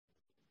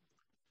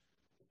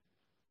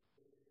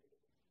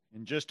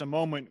In just a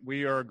moment,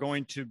 we are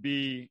going to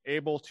be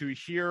able to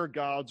hear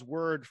God's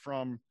word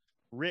from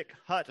Rick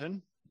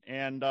Hutton.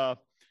 And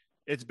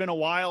it's been a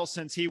while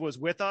since he was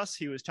with us.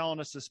 He was telling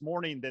us this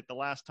morning that the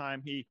last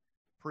time he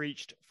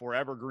preached for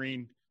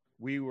Evergreen,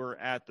 we were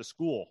at the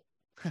school.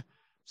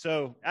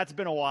 So that's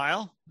been a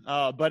while,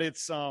 but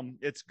it's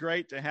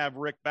great to have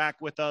Rick back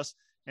with us.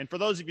 And for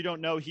those of you who don't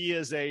know, he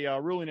is a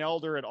ruling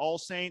elder at All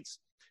Saints,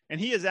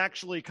 and he is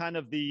actually kind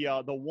of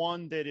the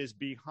one that is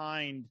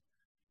behind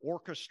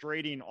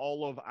orchestrating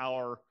all of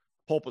our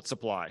pulpit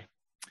supply.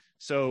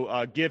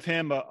 So give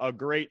him a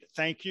great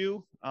thank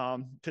you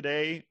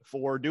today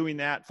for doing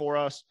that for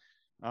us.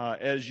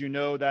 As you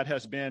know, that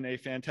has been a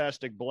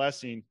fantastic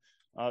blessing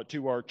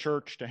to our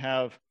church to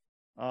have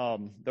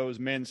those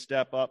men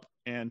step up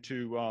and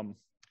to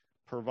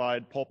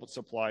provide pulpit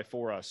supply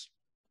for us.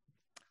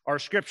 Our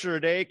scripture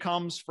today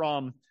comes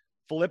from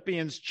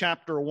Philippians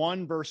chapter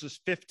 1, verses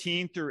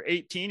 15 through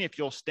 18, if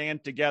you'll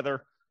stand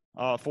together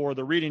for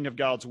the reading of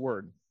God's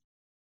word.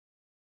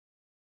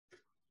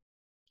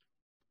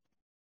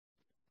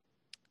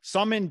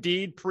 Some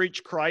indeed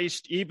preach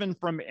Christ even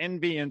from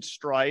envy and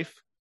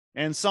strife,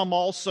 and some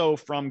also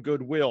from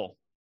goodwill.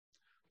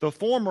 The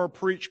former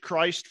preach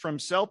Christ from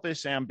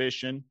selfish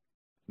ambition,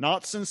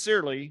 not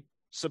sincerely,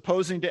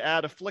 supposing to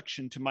add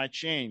affliction to my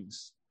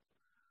chains,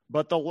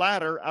 but the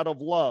latter out of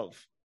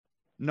love,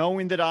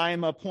 knowing that I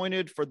am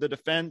appointed for the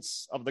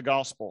defense of the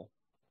gospel.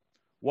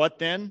 What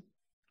then?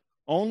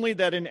 Only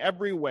that in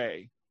every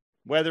way,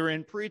 whether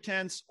in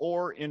pretense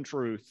or in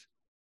truth,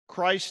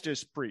 Christ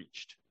is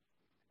preached.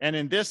 And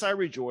in this I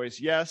rejoice,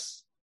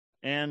 yes,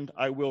 and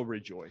I will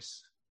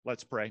rejoice.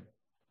 Let's pray.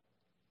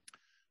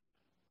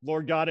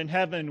 Lord God in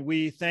heaven,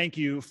 we thank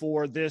you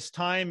for this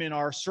time in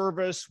our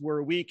service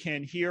where we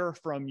can hear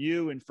from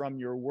you and from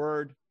your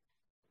word.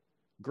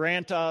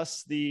 Grant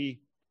us the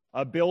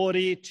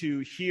ability to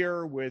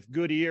hear with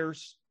good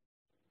ears.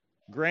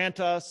 Grant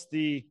us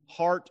the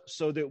heart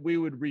so that we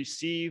would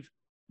receive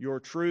your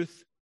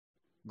truth.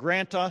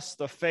 Grant us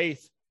the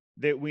faith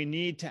that we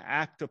need to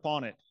act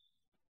upon it,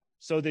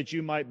 so that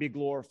you might be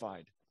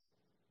glorified.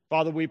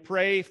 Father, we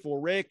pray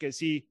for Rick as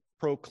he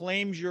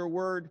proclaims your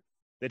word,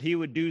 that he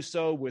would do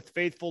so with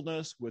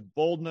faithfulness, with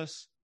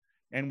boldness,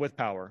 and with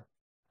power.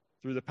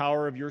 Through the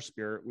power of your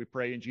Spirit, we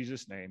pray in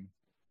Jesus' name.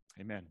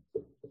 Amen.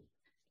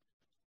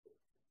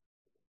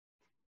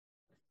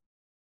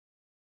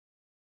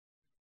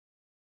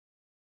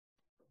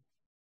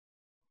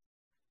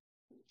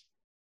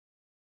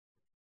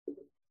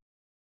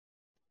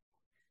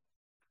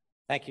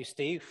 Thank you,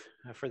 Steve,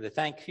 for the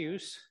thank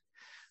yous.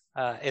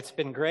 It's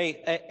been great.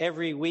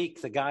 Every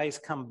week, the guys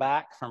come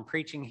back from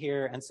preaching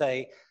here and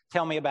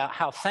tell me about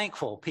how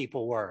thankful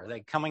people were.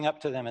 They coming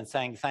up to them and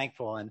saying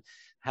thankful, and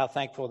how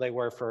thankful they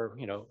were for,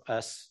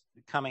 us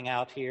coming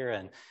out here.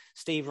 And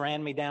Steve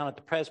ran me down at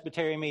the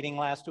Presbytery meeting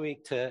last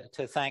week to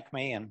thank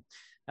me,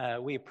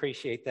 and we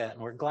appreciate that.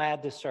 And we're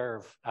glad to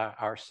serve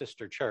our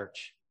sister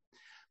church.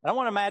 But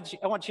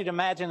I want you to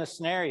imagine a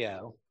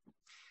scenario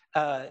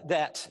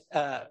that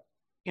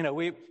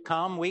we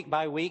come week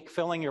by week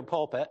filling your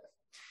pulpit,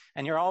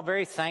 and you're all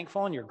very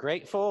thankful and you're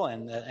grateful,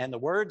 and the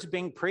word's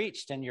being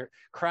preached and your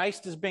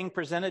Christ is being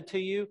presented to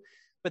you.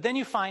 But then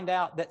you find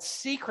out that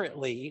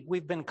secretly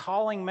we've been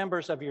calling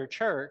members of your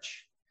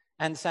church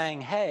and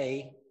saying,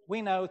 hey,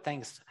 we know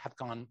things have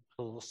gone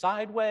a little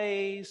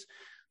sideways.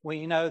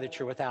 We know that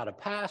you're without a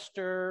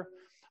pastor.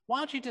 Why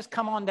don't you just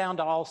come on down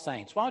to All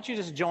Saints? Why don't you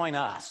just join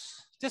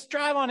us? Just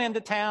drive on into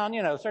town,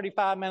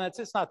 35 minutes.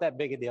 It's not that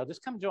big a deal.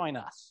 Just come join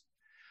us.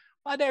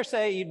 I dare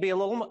say you'd be a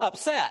little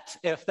upset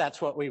if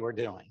that's what we were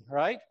doing,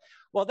 right?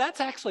 Well, that's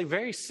actually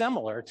very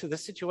similar to the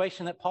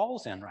situation that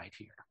Paul's in right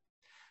here.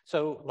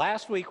 So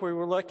last week we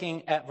were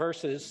looking at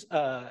verses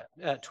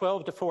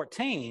 12 to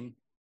 14,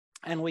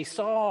 and we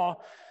saw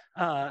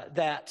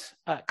that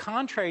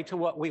contrary to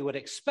what we would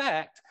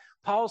expect,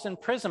 Paul's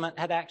imprisonment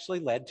had actually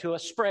led to a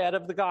spread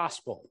of the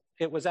gospel.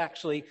 It was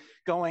actually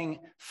going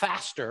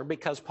faster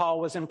because Paul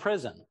was in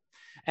prison.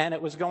 And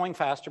it was going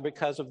faster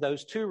because of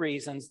those two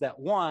reasons. That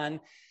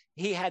one,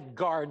 he had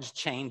guards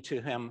chained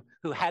to him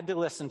who had to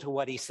listen to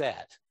what he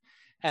said.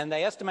 And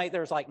they estimate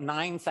there's like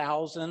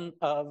 9,000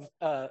 of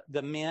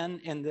the men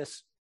in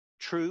this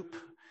troop,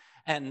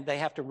 and they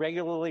have to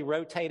regularly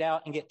rotate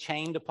out and get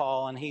chained to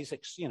Paul. And he's,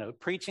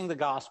 preaching the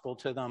gospel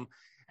to them.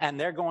 And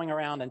they're going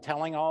around and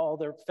telling all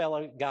their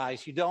fellow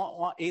guys, you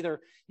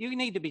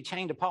need to be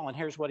chained to Paul, and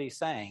here's what he's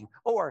saying.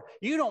 Or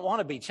you don't want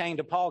to be chained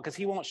to Paul because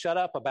he won't shut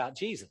up about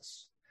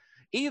Jesus.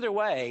 Either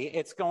way,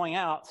 it's going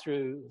out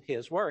through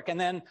his work. And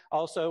then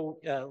also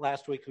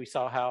last week we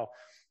saw how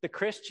the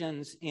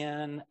Christians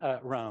in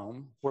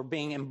Rome were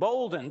being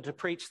emboldened to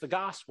preach the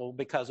gospel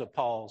because of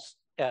Paul's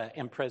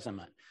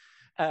imprisonment.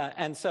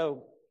 And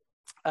so,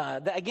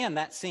 again,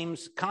 that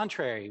seems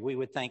contrary. We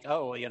would think,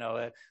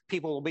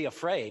 people will be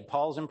afraid.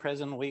 Paul's in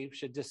prison. We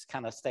should just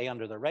kind of stay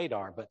under the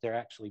radar. But they're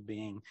actually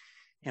being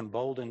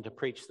emboldened to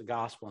preach the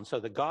gospel. And so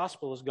the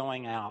gospel is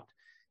going out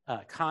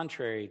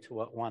contrary to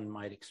what one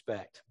might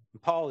expect.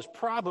 Paul has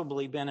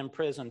probably been in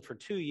prison for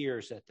 2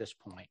 years at this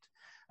point.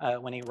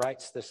 when he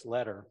writes this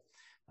letter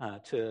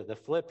to the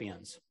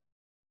Philippians.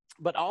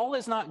 But all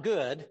is not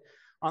good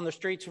on the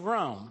streets of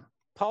Rome.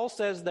 Paul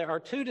says there are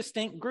two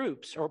distinct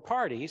groups or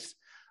parties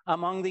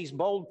among these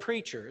bold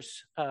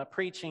preachers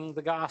preaching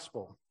the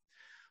gospel.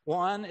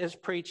 One is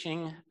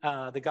preaching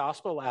the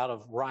gospel out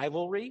of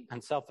rivalry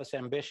and selfish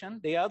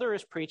ambition. The other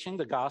is preaching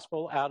the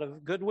gospel out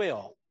of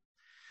goodwill.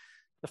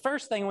 The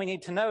first thing we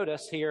need to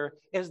notice here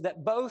is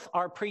that both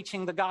are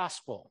preaching the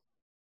gospel.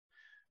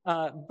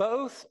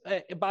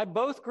 By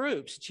both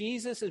groups,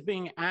 Jesus is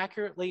being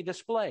accurately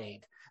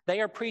displayed.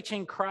 They are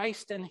preaching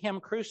Christ and him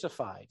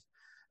crucified.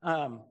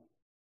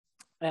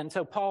 And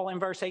so Paul in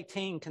verse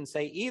 18 can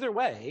say either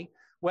way,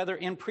 whether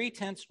in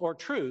pretense or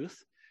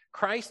truth,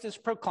 Christ is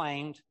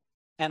proclaimed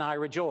and I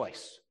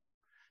rejoice.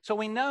 So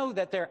we know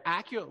that they're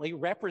accurately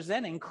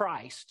representing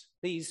Christ.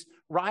 These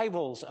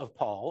rivals of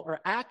Paul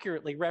are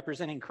accurately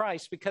representing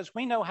Christ because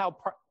we know how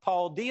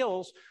Paul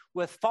deals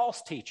with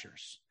false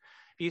teachers.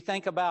 If you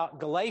think about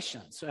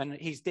Galatians, and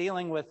he's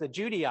dealing with the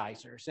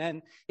Judaizers,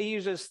 and he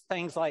uses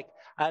things like,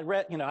 I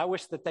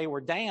wish that they were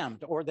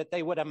damned or that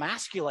they would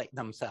emasculate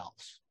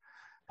themselves.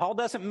 Paul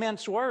doesn't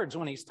mince words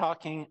when he's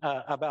talking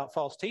about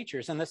false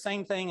teachers. And the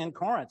same thing in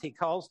Corinth. He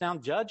calls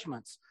down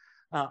judgments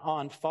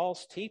on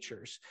false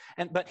teachers.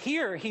 But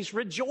here he's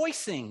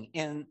rejoicing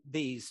in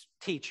these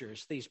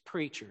teachers, these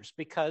preachers,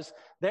 because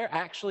they're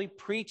actually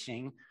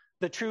preaching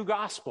the true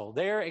gospel.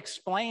 They're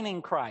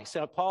explaining Christ.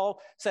 So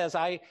Paul says,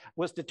 I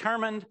was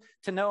determined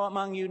to know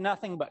among you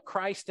nothing but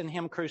Christ and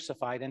him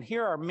crucified. And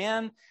here are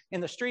men in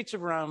the streets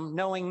of Rome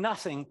knowing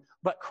nothing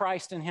but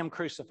Christ and him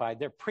crucified.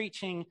 They're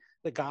preaching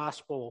the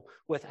gospel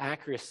with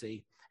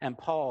accuracy, and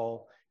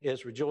Paul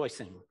is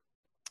rejoicing.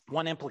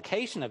 One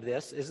implication of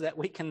this is that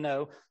we can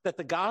know that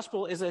the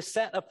gospel is a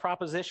set of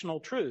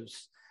propositional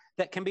truths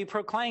that can be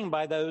proclaimed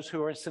by those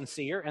who are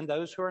sincere and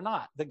those who are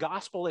not. The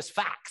gospel is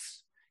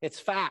facts. It's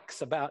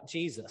facts about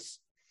Jesus.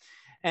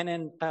 And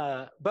in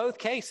both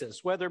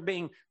cases, whether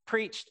being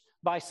preached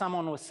by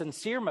someone with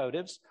sincere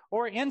motives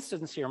or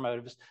insincere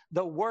motives,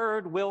 the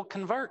word will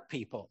convert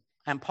people.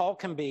 And Paul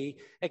can be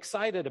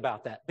excited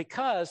about that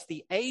because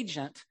the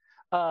agent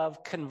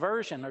of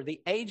conversion or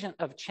the agent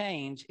of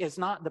change is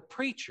not the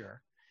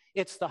preacher.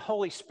 It's the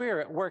Holy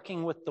Spirit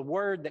working with the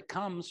word that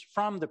comes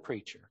from the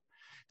preacher.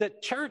 The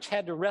church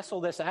had to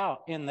wrestle this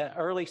out in the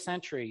early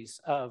centuries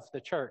of the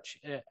church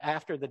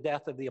after the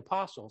death of the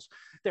apostles.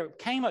 There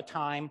came a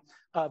time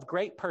of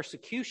great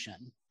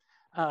persecution,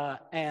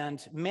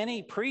 and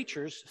many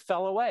preachers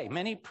fell away.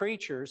 Many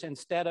preachers,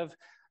 instead of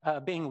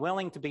being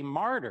willing to be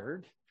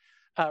martyred,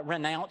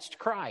 renounced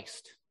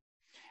Christ.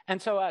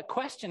 And so a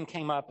question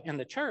came up in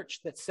the church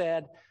that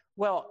said,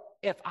 well,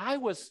 if I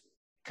was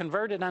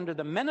converted under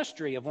the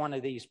ministry of one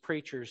of these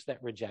preachers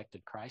that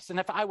rejected Christ, and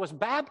if I was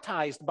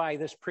baptized by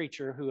this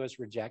preacher who has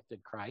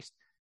rejected Christ,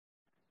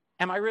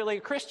 am I really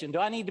a Christian? Do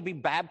I need to be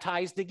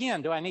baptized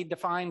again? Do I need to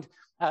find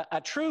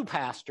a true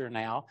pastor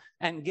now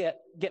and get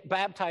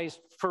baptized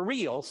for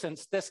real,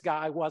 since this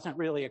guy wasn't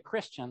really a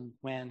Christian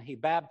when he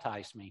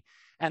baptized me?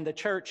 And the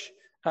church,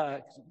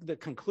 the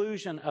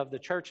conclusion of the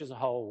church as a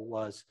whole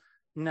was,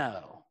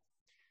 no,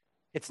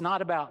 it's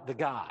not about the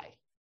guy.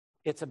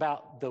 It's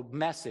about the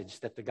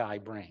message that the guy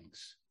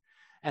brings.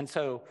 And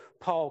so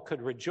Paul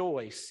could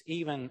rejoice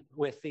even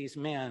with these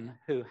men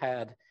who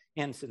had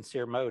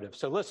insincere motives.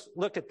 So let's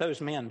look at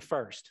those men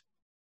first.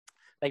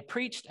 They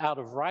preached out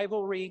of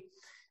rivalry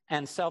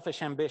and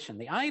selfish ambition.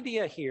 The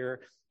idea here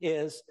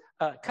is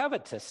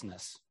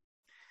covetousness.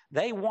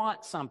 They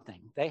want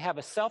something. They have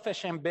a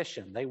selfish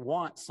ambition. They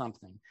want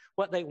something.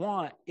 What they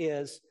want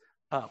is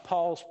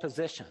Paul's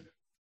position.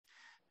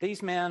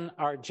 These men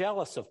are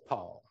jealous of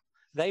Paul.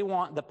 They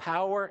want the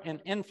power and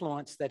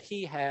influence that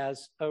he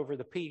has over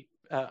the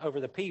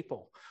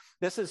people.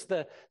 This is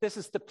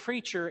the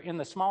preacher in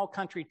the small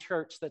country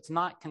church that's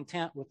not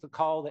content with the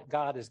call that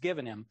God has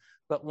given him,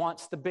 but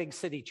wants the big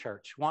city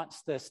church,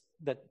 wants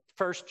the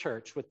first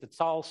church with the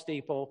tall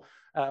steeple,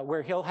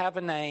 where he'll have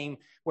a name,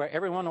 where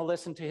everyone will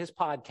listen to his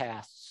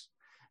podcasts,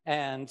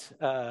 and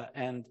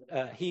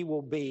he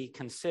will be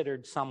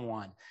considered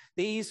someone.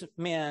 These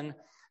men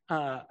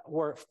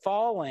were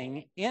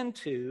falling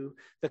into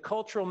the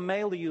cultural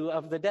milieu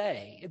of the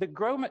day.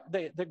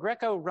 The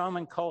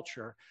Greco-Roman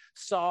culture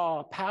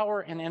saw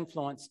power and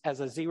influence as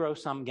a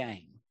zero-sum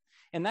game.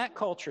 In that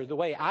culture, the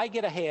way I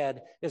get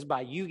ahead is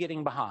by you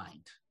getting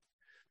behind.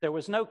 There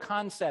was no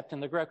concept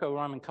in the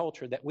Greco-Roman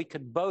culture that we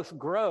could both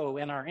grow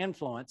in our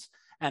influence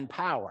and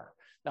power.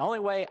 The only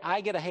way I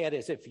get ahead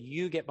is if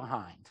you get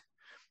behind.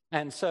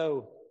 And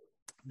so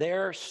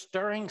they're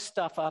stirring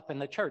stuff up in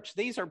the church.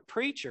 These are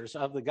preachers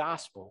of the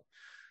gospel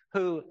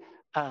who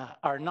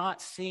are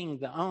not seeing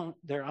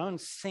their own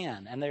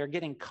sin, and they're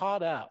getting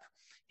caught up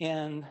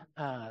in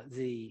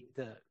the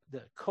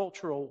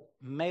cultural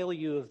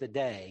milieu of the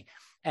day.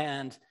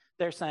 And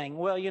they're saying,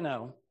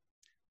 well,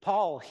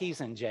 Paul,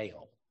 he's in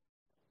jail,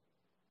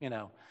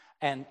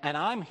 and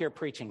I'm here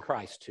preaching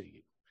Christ to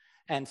you.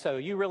 And so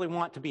you really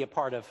want to be a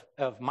part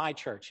of my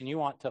church, and you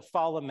want to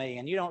follow me,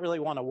 and you don't really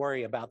want to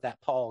worry about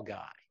that Paul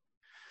guy.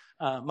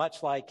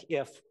 much like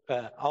if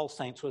All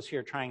Saints was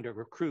here trying to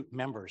recruit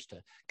members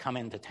to come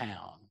into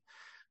town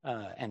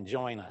and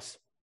join us.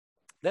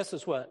 This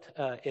is what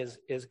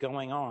is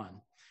going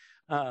on.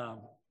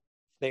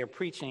 They are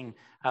preaching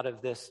out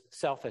of this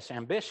selfish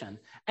ambition.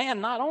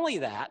 And not only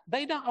that,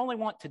 they don't only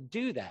want to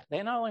do that.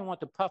 They not only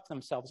want to puff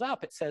themselves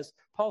up.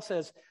 Paul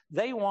says,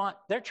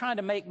 they're trying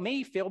to make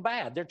me feel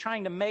bad. They're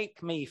trying to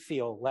make me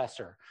feel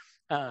lesser.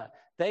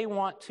 They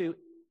want to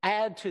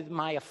add to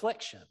my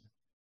affliction.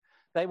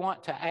 They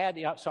want to add,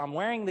 so I'm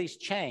wearing these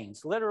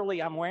chains.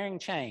 Literally, I'm wearing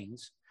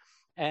chains,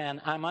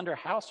 and I'm under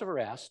house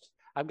arrest.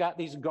 I've got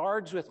these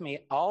guards with me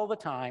all the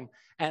time,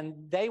 and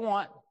they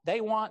want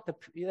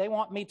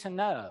me to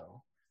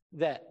know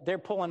that they're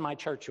pulling my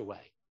church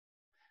away,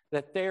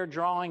 that they're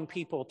drawing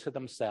people to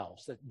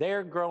themselves, that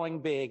they're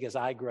growing big as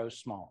I grow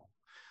small.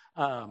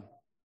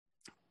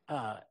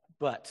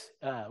 But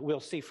we'll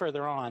see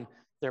further on,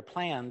 their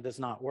plan does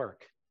not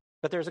work.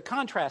 But there's a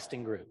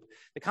contrasting group.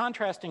 The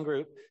contrasting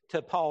group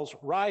to Paul's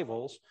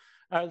rivals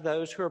are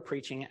those who are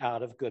preaching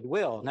out of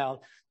goodwill.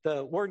 Now,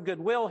 the word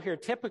goodwill here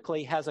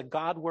typically has a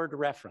Godward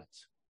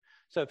reference.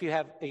 So if you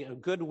have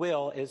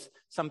goodwill is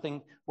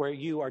something where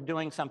you are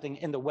doing something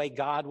in the way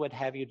God would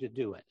have you to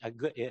do it.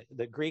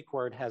 The Greek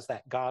word has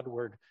that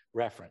Godward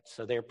reference.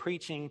 So they're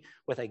preaching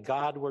with a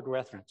Godward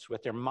reference,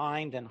 with their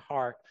mind and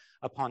heart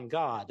upon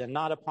God and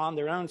not upon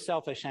their own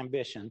selfish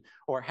ambition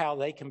or how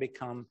they can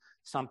become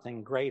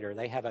something greater.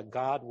 They have a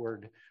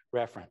Godward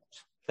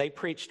reference. They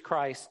preached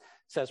Christ,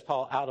 says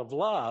Paul, out of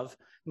love,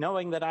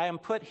 knowing that I am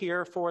put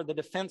here for the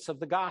defense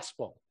of the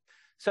gospel.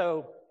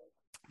 So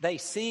they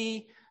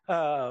see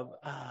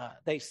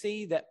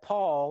that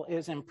Paul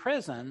is in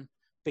prison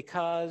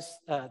because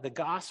the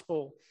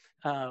gospel,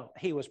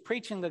 he was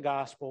preaching the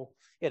gospel.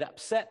 It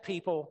upset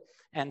people.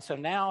 And so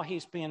now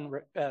he's being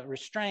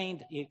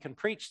restrained. He can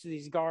preach to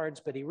these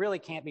guards, but he really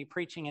can't be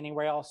preaching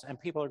anywhere else. And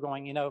people are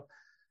going,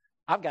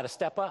 I've got to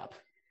step up.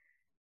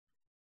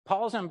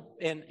 Paul's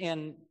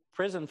in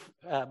prison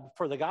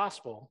for the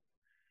gospel.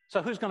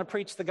 So who's going to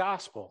preach the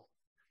gospel?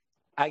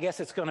 I guess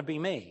it's going to be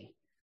me.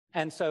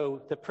 And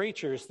so the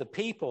preachers, the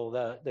people,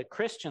 the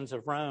Christians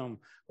of Rome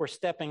were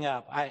stepping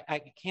up.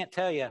 I can't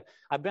tell you,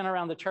 I've been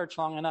around the church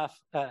long enough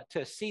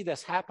to see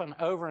this happen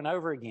over and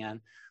over again,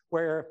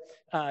 where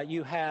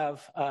you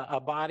have a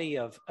body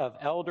of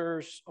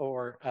elders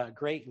or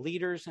great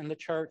leaders in the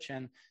church,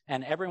 and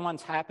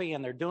everyone's happy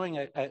and they're doing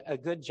a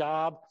good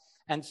job.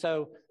 And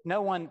so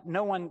no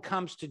one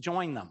comes to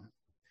join them.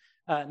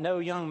 No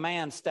young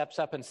man steps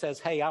up and says,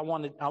 hey, I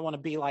want to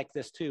be like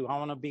this too. I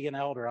want to be an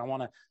elder. I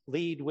want to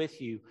lead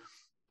with you.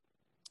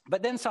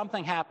 But then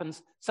something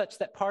happens such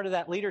that part of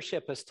that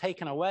leadership is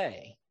taken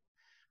away.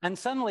 And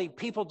suddenly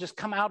people just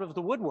come out of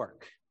the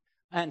woodwork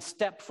and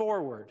step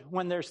forward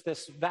when there's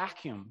this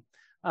vacuum.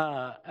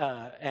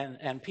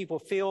 And people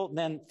feel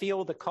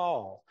the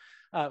call.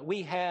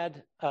 We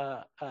had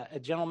a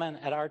gentleman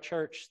at our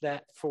church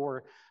that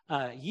for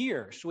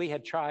years we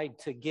had tried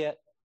to get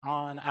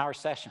on our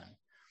session.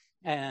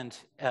 And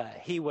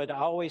he would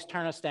always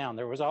turn us down.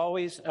 There was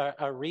always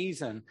a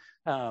reason,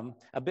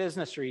 a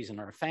business reason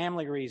or a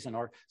family reason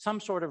or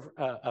some sort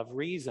of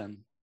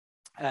reason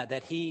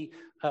that he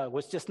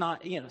was just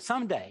not,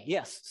 someday,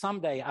 yes,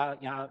 someday,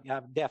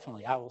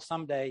 I will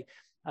someday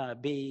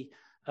be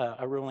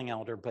a ruling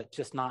elder, but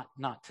just not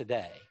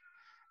today.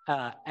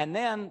 And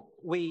then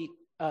we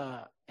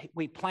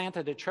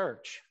planted a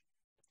church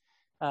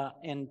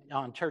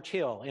on Church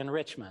Hill in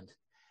Richmond.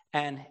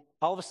 And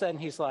all of a sudden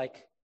he's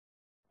like,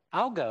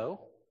 I'll go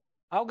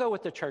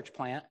with the church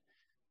plant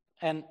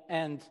and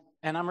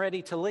I'm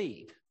ready to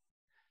lead.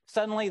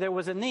 Suddenly there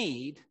was a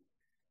need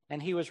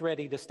and he was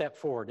ready to step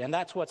forward. And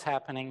that's what's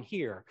happening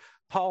here.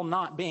 Paul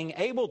not being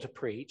able to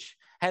preach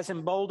has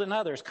emboldened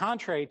others.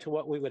 Contrary to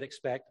what we would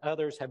expect,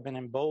 others have been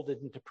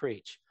emboldened to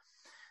preach.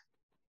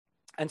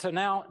 And so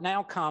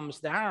now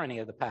comes the irony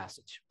of the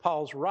passage.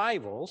 Paul's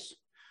rivals,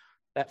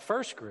 that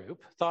first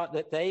group, thought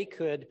that they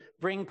could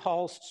bring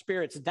Paul's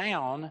spirits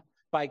down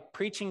by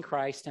preaching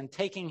Christ and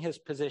taking his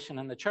position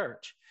in the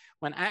church,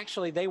 when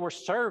actually they were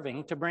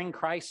serving to bring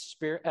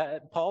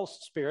Paul's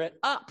spirit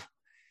up.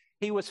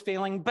 He was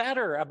feeling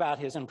better about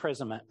his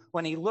imprisonment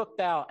when he looked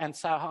out and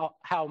saw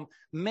how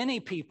many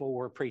people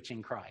were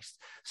preaching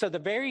Christ. So the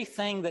very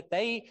thing that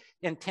they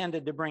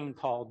intended to bring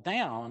Paul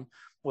down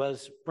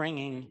was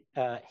bringing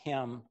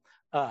him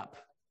up.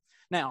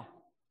 Now,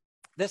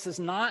 this is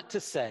not to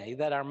say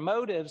that our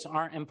motives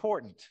aren't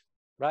important,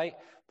 right?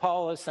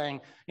 Paul is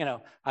saying,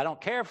 I don't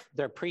care if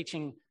they're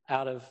preaching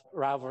out of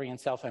rivalry and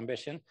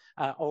self-ambition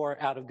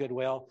or out of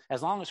goodwill,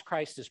 as long as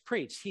Christ is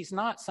preached. He's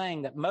not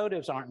saying that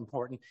motives aren't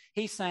important.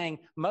 He's saying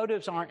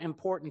motives aren't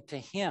important to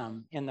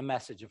him in the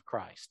message of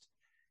Christ.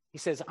 He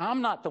says,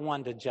 I'm not the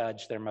one to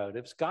judge their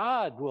motives.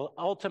 God will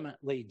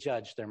ultimately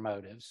judge their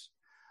motives.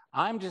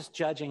 I'm just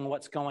judging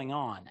what's going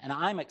on, and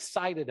I'm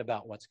excited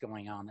about what's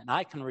going on, and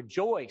I can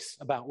rejoice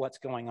about what's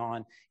going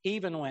on,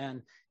 even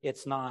when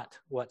it's not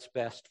what's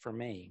best for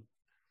me.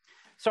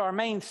 So our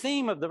main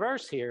theme of the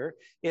verse here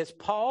is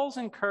Paul's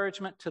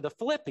encouragement to the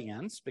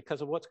Philippians,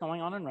 because of what's going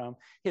on in Rome,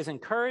 his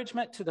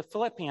encouragement to the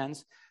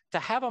Philippians to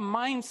have a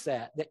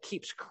mindset that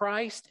keeps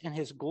Christ and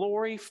his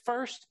glory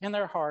first in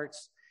their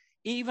hearts,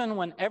 even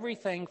when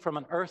everything from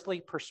an earthly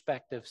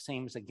perspective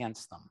seems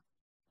against them.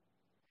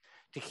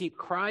 To keep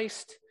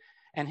Christ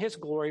and his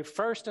glory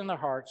first in their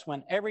hearts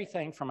when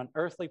everything from an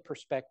earthly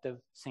perspective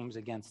seems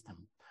against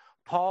them.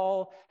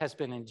 Paul has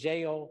been in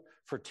jail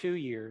for 2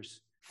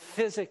 years,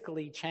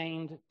 physically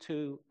chained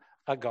to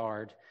a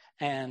guard,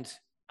 and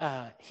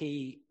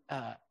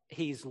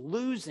he's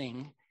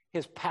losing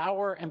his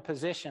power and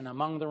position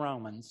among the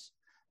Romans,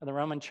 the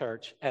Roman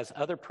church, as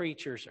other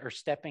preachers are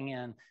stepping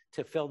in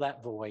to fill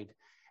that void.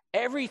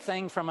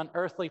 Everything from an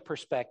earthly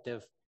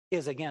perspective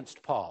is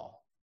against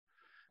Paul.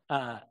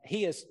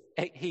 He's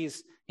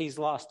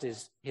lost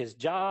his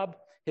job,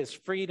 his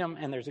freedom,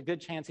 and there's a good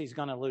chance he's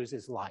going to lose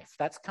his life.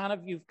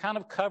 You've kind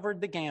of covered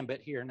the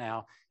gambit here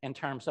now in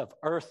terms of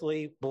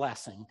earthly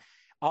blessing.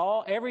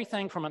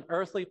 Everything from an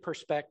earthly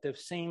perspective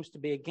seems to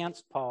be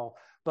against Paul,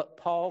 but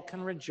Paul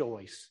can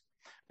rejoice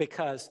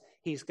because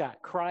he's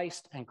got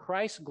Christ and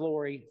Christ's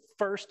glory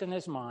first in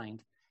his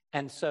mind.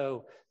 And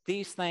so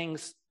these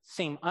things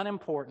seem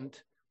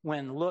unimportant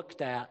when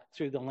looked at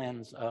through the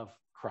lens of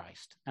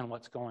Christ and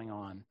what's going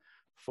on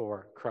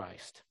for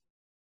Christ.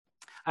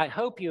 I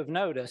hope you have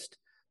noticed,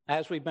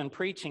 as we've been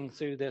preaching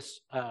through this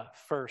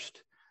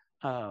first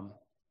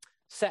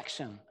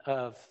section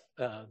of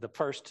the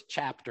first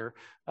chapter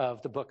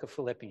of the book of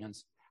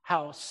Philippians,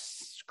 how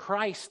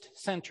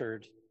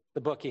Christ-centered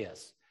the book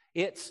is.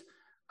 It's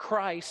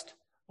Christ,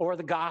 or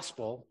the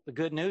gospel, the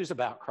good news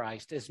about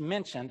Christ, is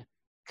mentioned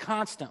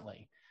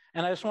constantly.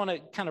 And I just want to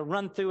kind of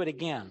run through it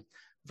again.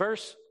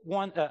 Verse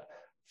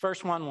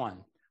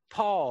 1:1.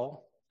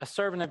 Paul, a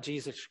servant of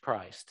Jesus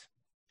Christ.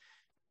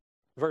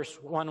 Verse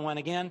 1:1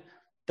 again.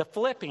 The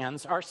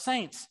Philippians are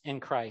saints in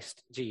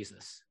Christ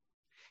Jesus.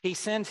 He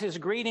sends his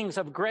greetings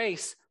of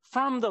grace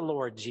from the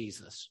Lord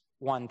Jesus.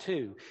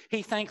 1:2.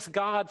 He thanks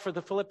God for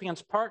the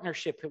Philippians'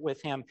 partnership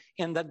with him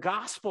in the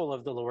gospel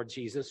of the Lord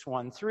Jesus.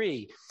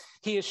 1:3.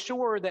 He is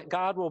sure that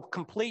God will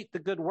complete the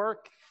good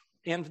work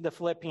in the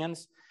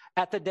Philippians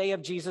at the day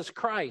of Jesus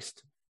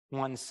Christ.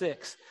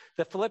 1:6.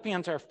 The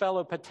Philippians are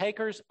fellow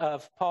partakers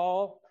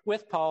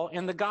with Paul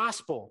in the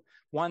gospel.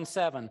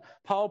 1:7.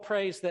 Paul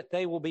prays that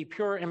they will be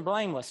pure and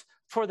blameless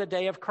for the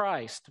day of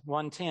Christ.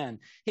 1:10.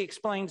 He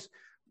explains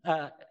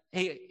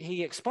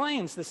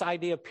this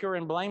idea of pure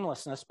and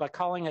blamelessness by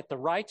calling it the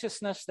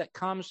righteousness that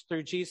comes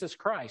through Jesus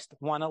Christ.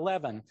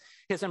 1:11.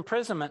 His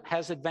imprisonment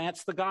has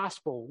advanced the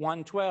gospel.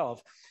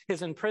 1:12.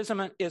 His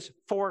imprisonment is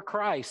for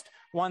Christ.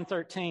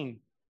 1:13.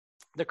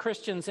 The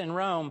Christians in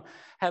Rome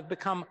have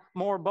become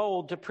more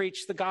bold to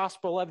preach the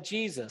gospel of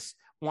Jesus.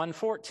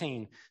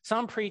 1:14.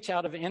 Some preach the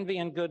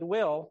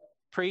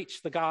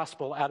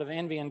gospel out of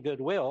envy and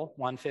goodwill.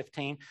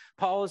 1:15.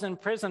 Paul is in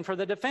prison for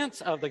the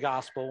defense of the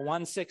gospel.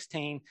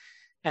 1:16.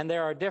 And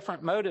there are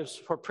different motives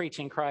for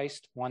preaching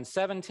Christ.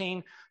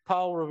 1:17.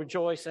 Paul will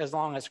rejoice as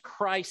long as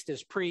Christ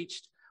is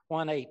preached.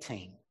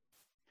 1:18.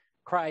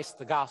 Christ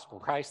the gospel,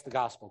 Christ the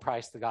gospel,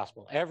 Christ the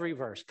gospel. Every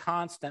verse,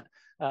 constant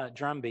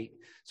drumbeat.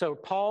 So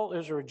Paul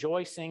is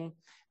rejoicing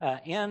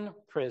in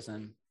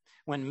prison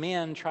when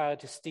men try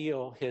to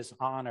steal his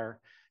honor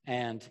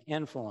and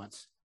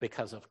influence.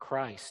 Because of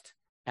Christ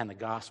and the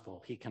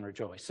gospel, he can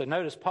rejoice. So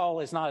notice Paul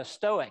is not a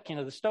Stoic.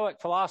 The Stoic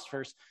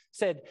philosophers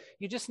said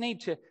you just need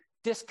to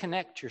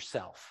disconnect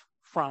yourself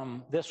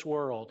from this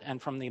world and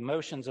from the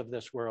emotions of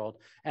this world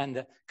and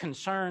the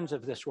concerns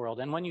of this world.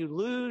 And when you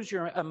lose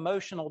your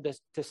emotional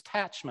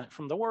detachment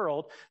from the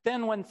world,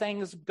 then when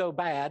things go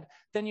bad,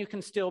 then you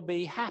can still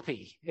be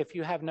happy if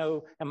you have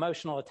no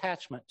emotional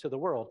attachment to the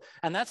world.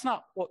 And that's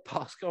not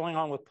what's going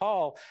on with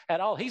Paul at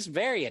all. He's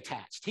very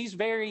attached. He's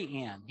very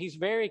in. He's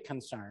very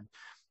concerned.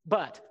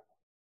 But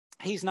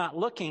he's not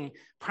looking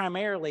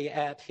primarily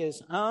at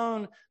his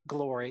own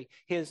glory,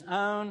 his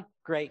own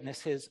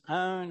greatness, his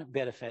own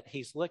benefit.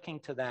 He's looking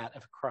to that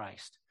of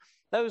Christ.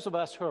 Those of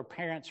us who are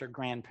parents or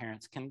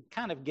grandparents can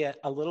kind of get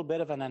a little bit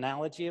of an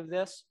analogy of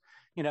this.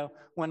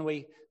 When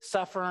we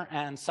suffer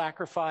and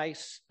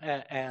sacrifice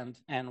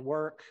and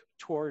work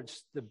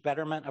towards the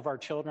betterment of our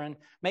children,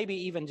 maybe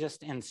even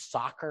just in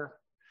soccer,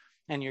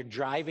 and you're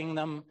driving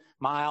them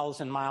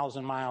miles and miles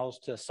and miles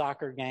to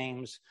soccer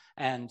games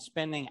and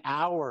spending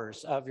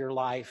hours of your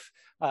life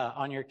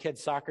on your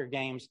kids' soccer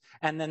games,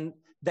 and then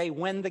they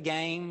win the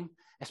game,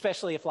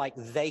 especially if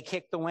they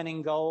kick the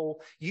winning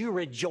goal, you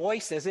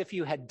rejoice as if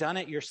you had done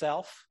it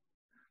yourself.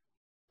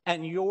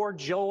 And your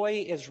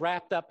joy is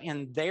wrapped up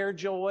in their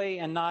joy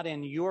and not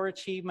in your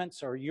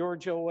achievements or your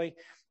joy.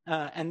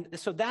 And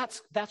so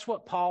that's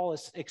what Paul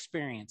is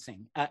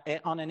experiencing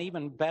on an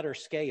even better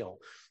scale.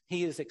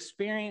 He is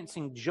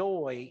experiencing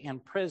joy in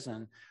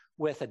prison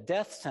with a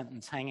death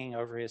sentence hanging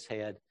over his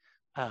head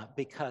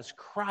because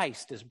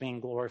Christ is being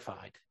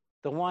glorified.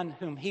 The one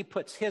whom he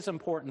puts his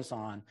importance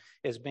on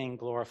is being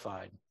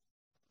glorified.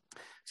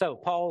 So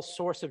Paul's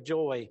source of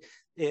joy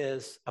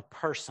is a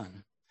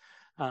person.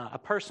 a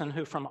person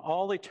who from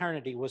all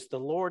eternity was the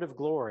Lord of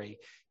glory,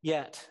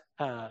 yet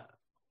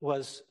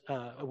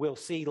we'll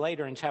see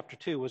later in chapter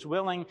 2, was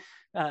willing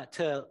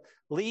to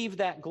leave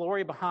that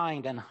glory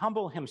behind and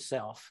humble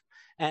himself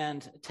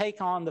and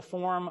take on the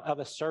form of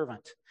a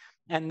servant.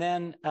 And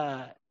then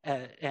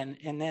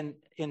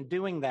in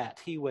doing that,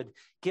 he would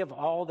give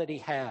all that he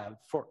had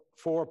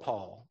for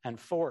Paul and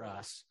for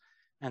us.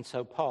 And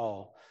so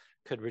Paul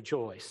could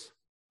rejoice.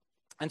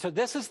 And so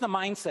this is the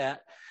mindset,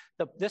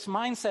 this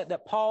mindset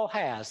that Paul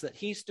has, that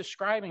he's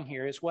describing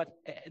here, is what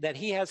that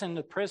he has in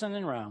the prison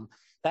in Rome.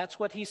 That's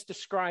what he's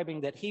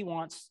describing that he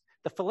wants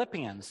the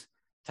Philippians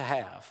to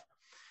have.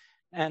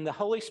 And the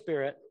Holy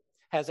Spirit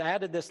has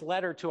added this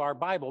letter to our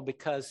Bible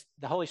because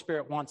the Holy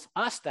Spirit wants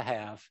us to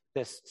have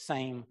this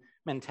same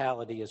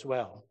mentality as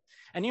well.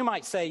 And you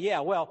might say,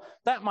 yeah, well,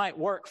 that might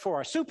work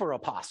for a super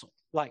apostle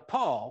like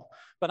Paul,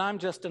 but I'm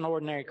just an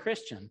ordinary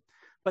Christian.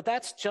 But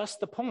that's just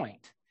the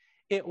point.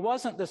 It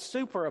wasn't the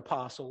super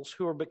apostles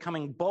who were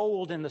becoming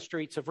bold in the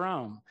streets of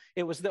Rome.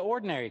 It was the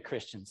ordinary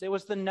Christians. It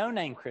was the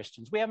no-name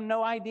Christians. We have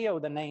no idea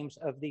what the names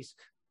of these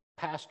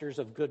pastors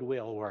of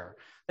goodwill were.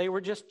 They were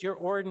just your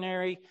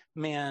ordinary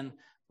men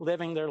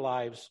living their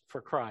lives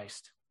for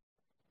Christ.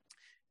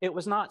 It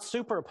was not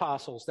super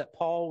apostles that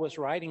Paul was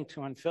writing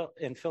to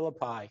in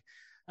Philippi.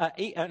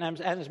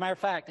 And as a matter of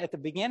fact, at the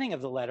beginning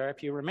of the letter,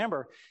 if you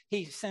remember,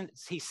 he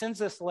sends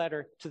this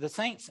letter to the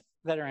saints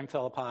that are in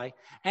Philippi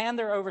and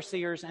their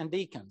overseers and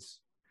deacons.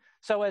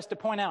 So as to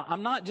point out,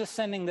 I'm not just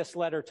sending this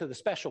letter to the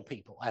special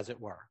people, as it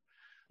were.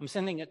 I'm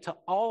sending it to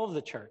all of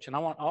the church, and I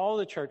want all of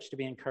the church to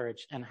be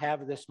encouraged and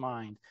have this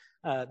mind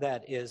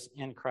that is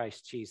in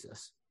Christ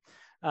Jesus.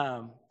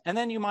 And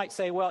then you might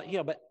say, well,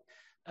 yeah, but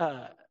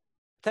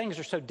things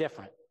are so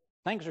different.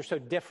 Things are so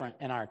different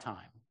in our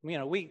time. You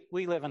know, we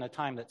live in a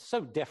time that's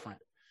so different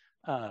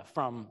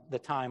from the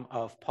time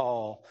of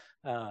Paul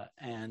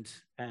and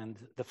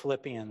the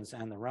Philippians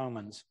and the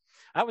Romans.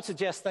 I would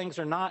suggest things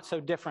are not so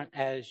different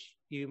as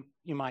you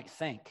might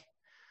think.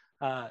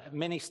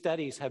 Many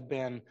studies have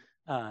been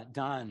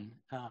done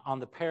on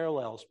the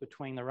parallels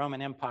between the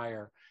Roman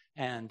Empire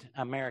and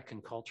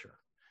American culture.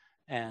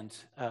 And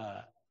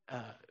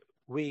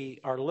we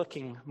are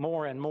looking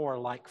more and more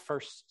like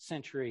first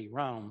century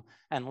Rome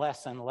and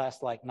less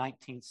like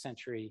 19th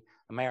century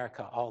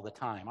America all the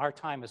time. Our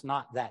time is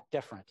not that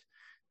different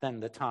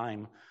than the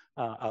time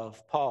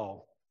of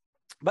Paul.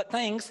 But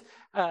things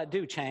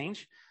do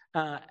change.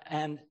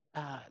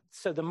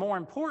 So the more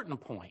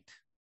important point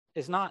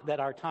is not that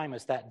our time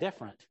is that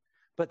different,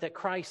 but that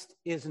Christ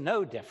is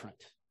no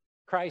different.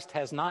 Christ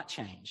has not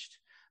changed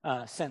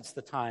since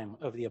the time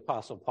of the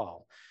Apostle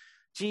Paul.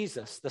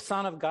 Jesus, the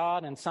Son of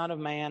God and Son of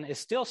Man, is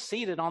still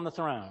seated on the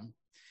throne,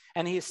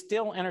 and he is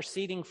still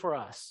interceding for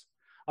us.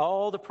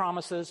 All the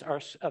promises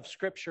of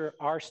Scripture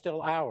are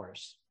still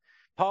ours.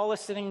 Paul is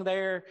sitting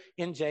there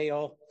in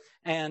jail,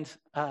 and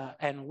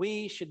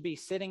we should be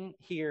sitting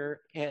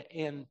here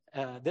in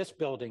this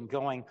building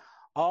going,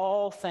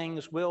 all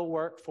things will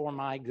work for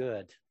my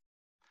good.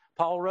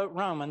 Paul wrote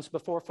Romans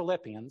before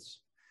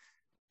Philippians.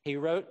 He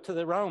wrote to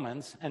the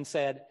Romans and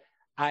said,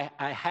 I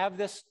have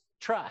this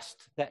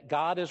trust that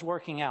God is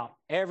working out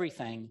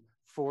everything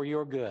for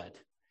your good.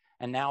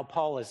 And now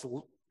Paul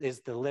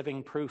is the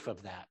living proof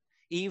of that.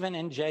 Even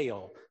in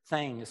jail,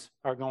 things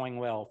are going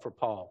well for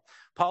Paul.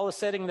 Paul is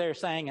sitting there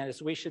saying,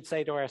 as we should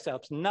say to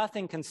ourselves,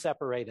 nothing can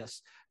separate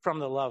us from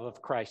the love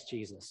of Christ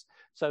Jesus.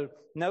 So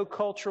no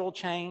cultural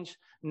change,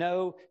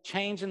 no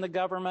change in the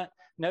government,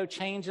 no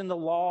change in the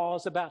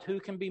laws about who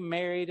can be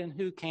married and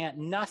who can't.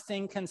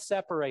 Nothing can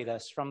separate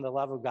us from the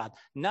love of God.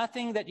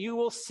 Nothing that you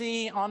will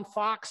see on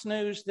Fox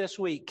News this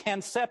week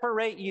can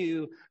separate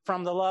you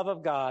from the love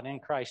of God in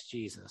Christ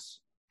Jesus.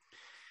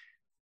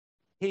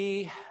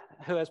 He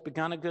who has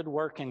begun a good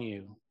work in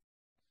you,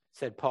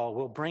 said Paul,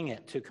 will bring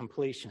it to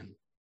completion.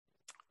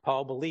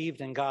 Paul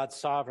believed in God's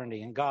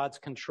sovereignty and God's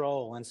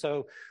control. And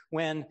so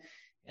when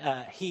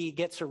he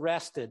gets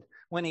arrested,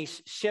 when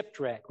he's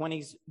shipwrecked, when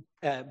he's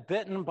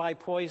bitten by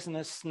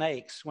poisonous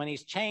snakes, when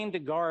he's chained to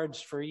guards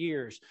for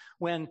years,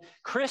 when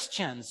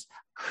Christians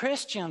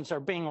are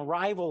being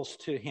rivals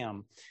to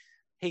him,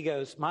 he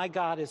goes, my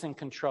God is in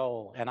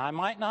control, and I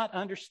might not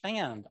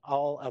understand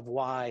all of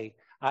why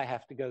I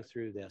have to go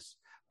through this,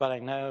 but I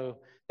know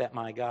that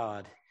my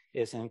God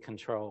is in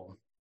control.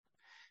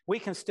 We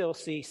can still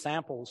see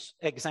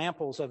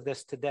examples of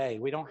this today.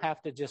 We don't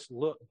have to just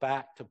look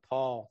back to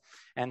Paul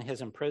and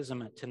his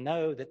imprisonment to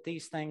know that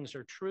these things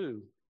are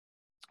true.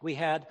 We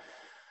had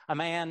a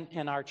man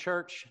in our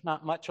church,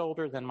 not much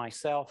older than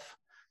myself,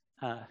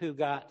 who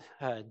got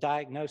a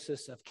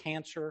diagnosis of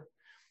cancer.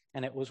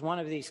 And it was one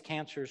of these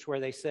cancers where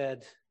they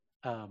said,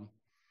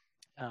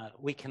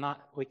 we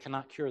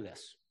cannot cure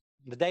this.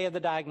 The day of the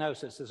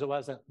diagnosis,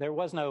 there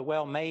was no,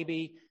 well,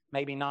 maybe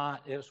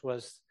not.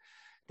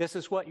 This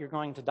is what you're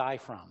going to die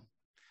from.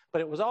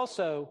 But it was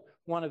also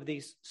one of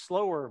these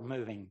slower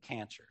moving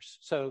cancers.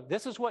 So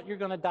this is what you're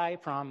going to die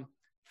from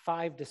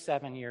 5 to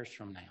 7 years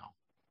from now.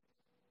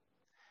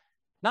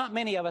 Not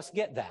many of us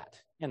get that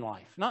in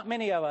life. Not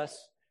many of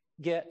us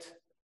get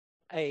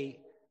a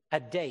a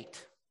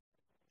date.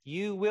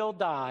 You will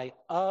die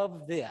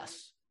of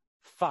this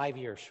 5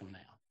 years from now.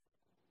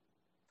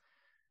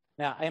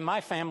 Now, in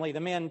my family, the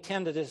men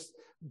tend to just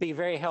be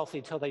very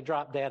healthy till they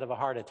drop dead of a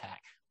heart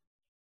attack.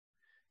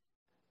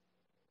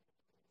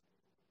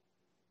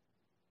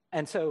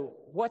 And so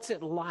what's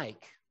it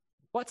like?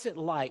 What's it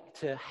like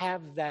to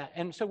have that?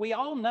 And so we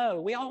all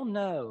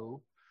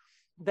know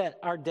that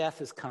our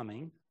death is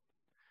coming.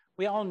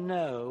 We all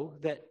know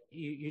that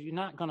you're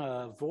not going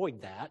to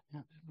avoid that,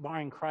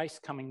 barring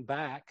Christ coming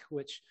back,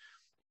 which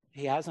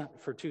he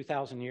hasn't for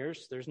 2,000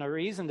 years. There's no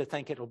reason to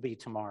think it'll be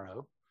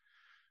tomorrow.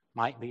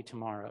 Might be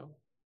tomorrow.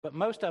 But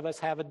most of us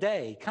have a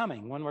day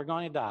coming when we're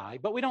going to die,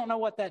 but we don't know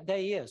what that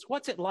day is.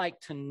 What's it like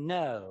to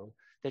know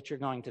that you're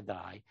going to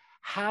die,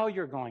 how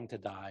you're going to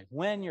die,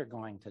 when you're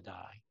going to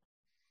die?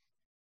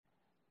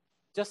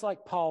 Just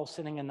like Paul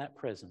sitting in that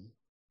prison.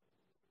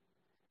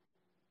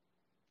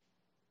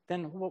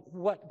 Then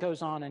what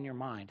goes on in your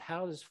mind?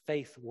 How does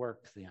faith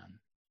work then?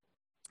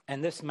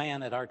 And this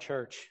man at our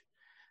church,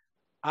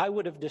 I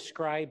would have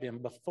described him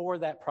before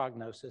that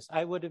prognosis,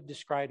 I would have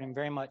described him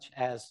very much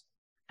as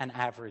an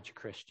average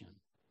Christian.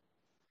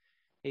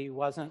 He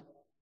wasn't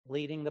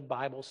leading the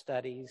Bible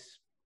studies.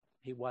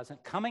 He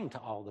wasn't coming to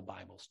all the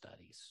Bible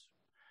studies.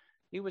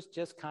 He was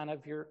just kind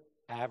of your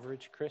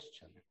average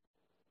Christian.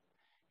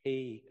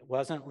 He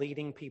wasn't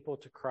leading people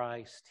to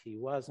Christ. He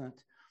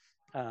wasn't.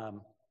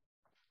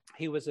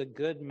 He was a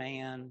good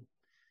man.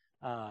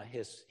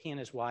 He and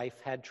his wife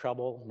had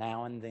trouble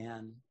now and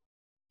then.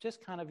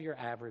 Just kind of your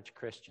average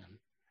Christian.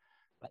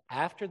 But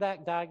after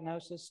that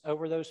diagnosis,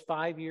 over those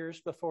 5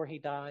 years before he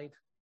died,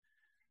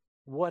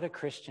 what a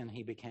Christian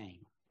he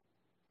became.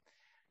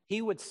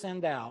 He would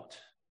send out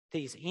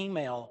these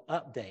email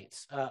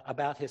updates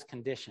about his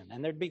condition,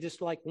 and there'd be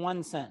just like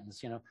one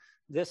sentence,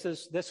 this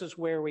is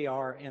where we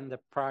are in the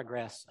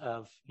progress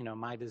of,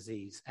 my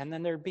disease. And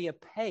then there'd be a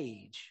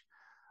page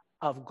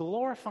of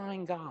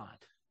glorifying God.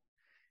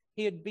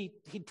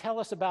 He'd tell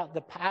us about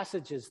the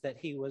passages that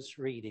he was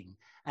reading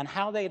and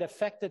how they'd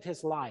affected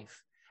his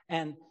life.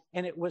 And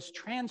it was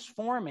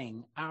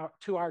transforming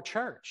to our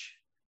church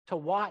to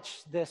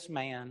watch this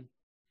man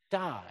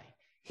die.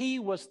 He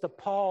was the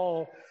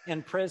Paul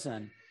in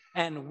prison,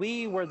 and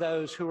we were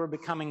those who were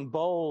becoming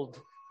bold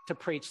to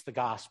preach the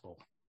gospel.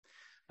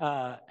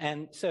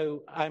 And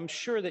so I'm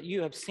sure that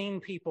you have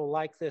seen people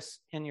like this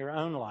in your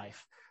own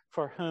life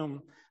for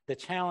whom the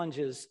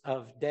challenges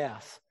of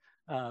death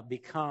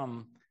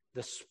become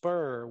the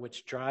spur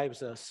which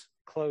drives us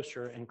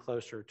closer and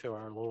closer to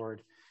our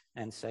Lord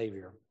and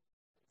Savior.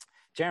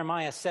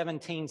 Jeremiah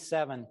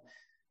 17:7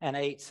 and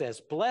 8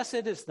 says,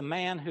 "Blessed is the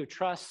man who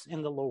trusts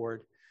in the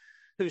Lord,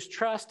 whose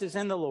trust is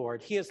in the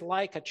Lord. He is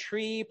like a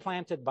tree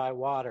planted by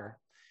water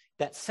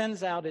that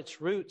sends out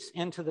its roots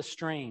into the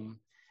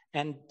stream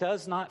and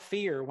does not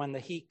fear when the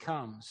heat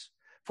comes,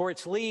 for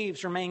its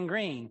leaves remain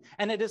green,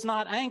 and it is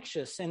not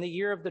anxious in the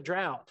year of the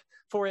drought,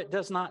 for it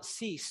does not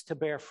cease to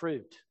bear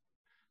fruit."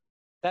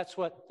 That's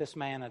what this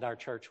man at our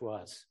church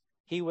was.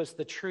 He was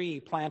the tree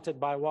planted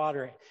by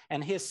water,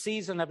 and his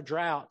season of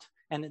drought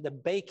and the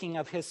baking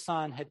of his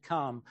sun had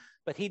come,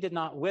 but he did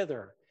not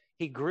wither.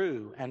 He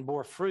grew and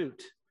bore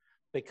fruit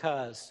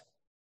because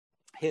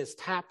his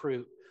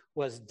taproot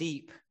was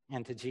deep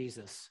into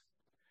Jesus.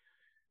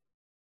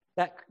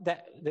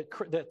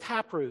 The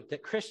taproot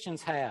that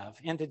Christians have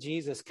into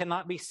Jesus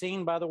cannot be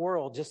seen by the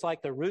world, just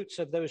like the roots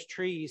of those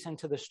trees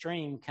into the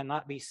stream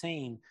cannot be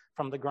seen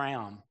from the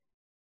ground.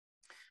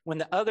 When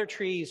the other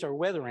trees are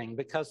withering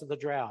because of the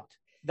drought,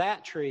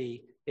 that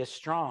tree is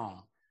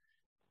strong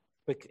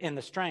in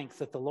the strength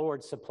that the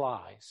Lord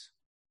supplies.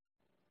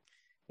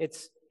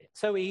 It's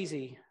so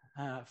easy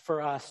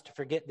for us to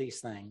forget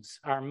these things.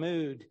 Our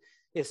mood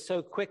is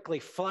so quickly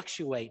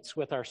fluctuates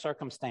with our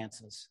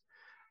circumstances.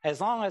 As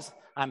long as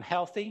I'm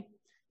healthy,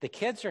 the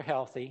kids are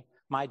healthy,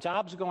 my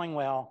job's going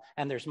well,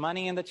 and there's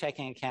money in the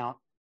checking account,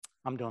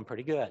 I'm doing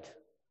pretty good.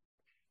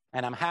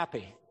 And I'm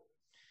happy.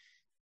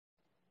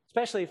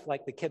 Especially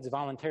if the kids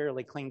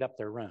voluntarily cleaned up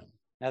their room.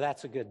 Now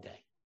that's a good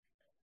day.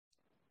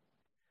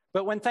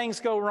 But when things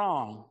go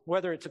wrong,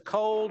 whether it's a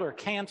cold or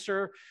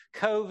cancer,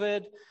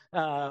 COVID,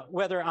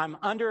 whether I'm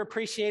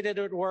underappreciated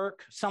at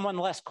work, someone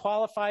less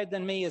qualified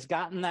than me has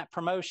gotten that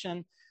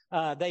promotion,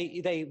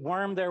 they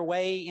worm their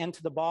way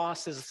into the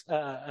boss's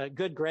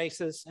good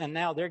graces, and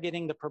now they're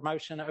getting the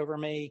promotion over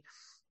me.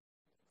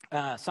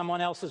 Someone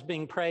else is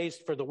being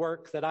praised for the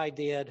work that I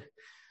did.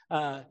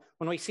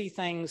 When we see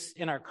things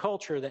in our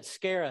culture that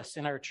scare us,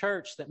 in our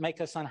church that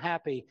make us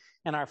unhappy,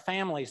 and our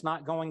families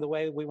not going the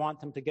way we want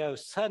them to go,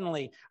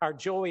 suddenly our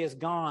joy is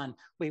gone.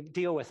 We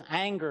deal with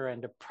anger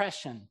and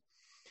depression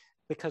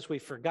because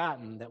we've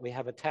forgotten that we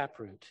have a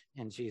taproot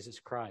in Jesus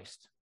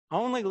Christ.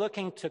 Only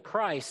looking to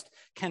Christ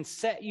can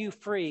set you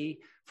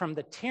free from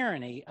the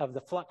tyranny of the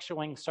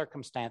fluctuating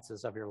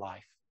circumstances of your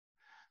life.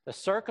 The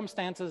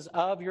circumstances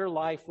of your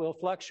life will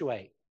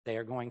fluctuate. They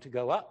are going to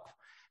go up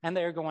and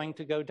they are going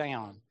to go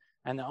down.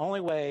 And the only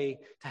way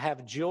to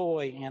have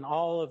joy in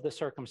all of the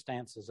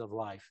circumstances of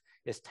life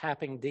is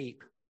tapping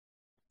deep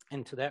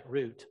into that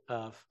root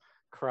of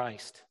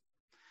Christ.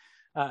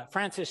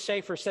 Francis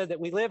Schaeffer said that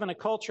we live in a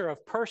culture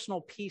of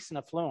personal peace and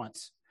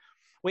affluence.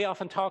 We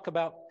often talk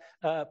about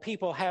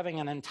people having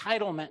an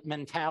entitlement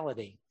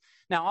mentality.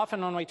 Now,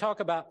 often when we talk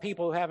about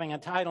people having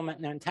entitlement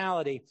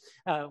mentality,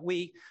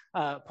 we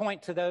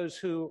point to those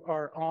who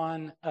are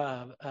on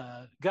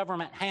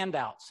government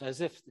handouts as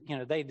if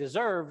they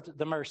deserved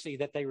the mercy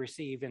that they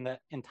receive in the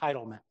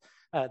entitlement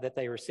that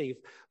they receive.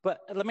 But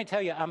let me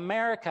tell you,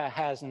 America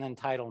has an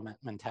entitlement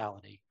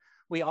mentality.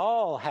 We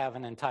all have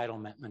an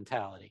entitlement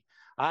mentality.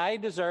 I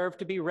deserve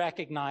to be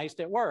recognized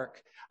at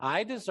work.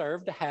 I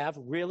deserve to have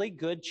really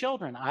good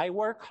children. I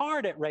work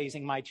hard at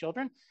raising my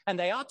children, and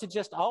they ought to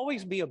just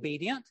always be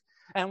obedient.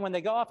 And when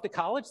they go off to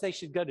college, they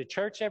should go to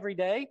church every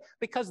day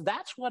because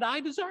that's what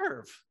I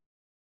deserve.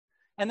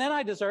 And then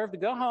I deserve to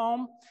go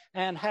home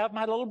and have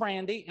my little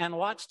brandy and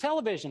watch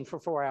television for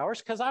 4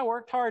 hours because I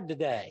worked hard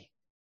today.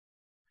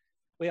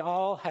 We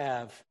all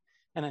have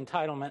an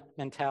entitlement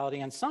mentality,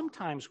 and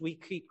sometimes we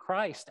keep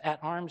Christ at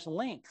arm's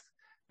length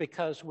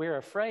because we're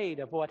afraid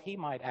of what he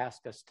might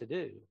ask us to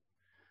do.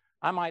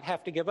 I might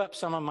have to give up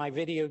some of my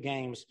video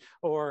games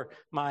or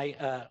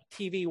my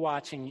TV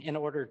watching in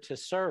order to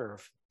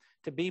serve,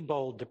 to be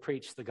bold to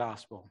preach the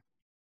gospel.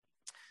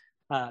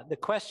 The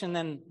question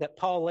then that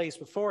Paul lays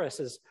before us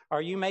is,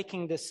 are you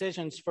making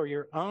decisions for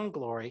your own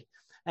glory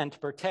and to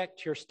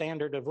protect your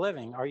standard of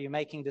living? Are you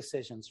making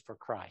decisions for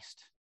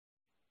Christ?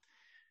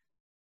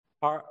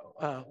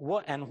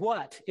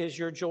 What is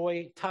your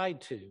joy tied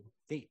to?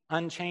 The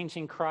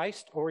unchanging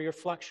Christ or your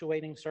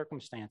fluctuating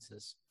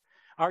circumstances?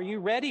 Are you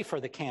ready for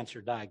the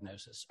cancer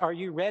diagnosis? Are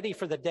you ready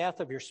for the death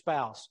of your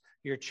spouse,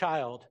 your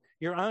child,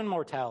 your own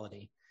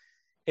mortality?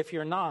 If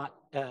you're not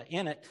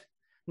in it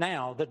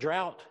now, the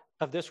drought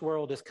of this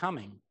world is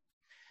coming.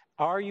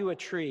 Are you a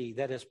tree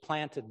that is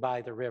planted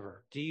by the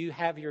river? Do you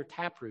have your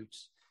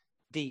taproots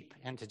deep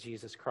into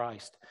Jesus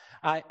Christ?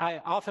 I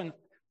often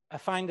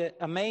find it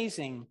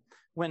amazing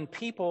when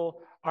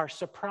people are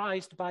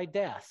surprised by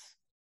death.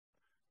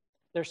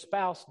 Their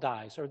spouse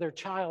dies or their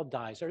child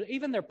dies or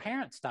even their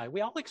parents die.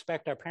 We all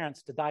expect our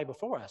parents to die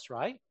before us,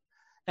 right?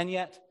 And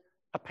yet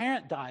a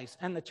parent dies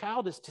and the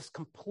child is just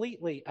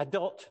completely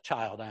adult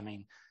child. I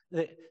mean,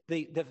 the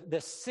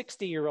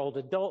 60-year-old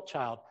adult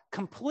child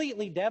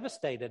completely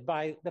devastated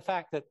by the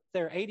fact that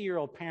their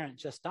 80-year-old parent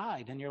just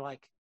died. And you're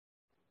like,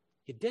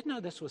 you did know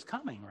this was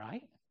coming,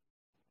 right?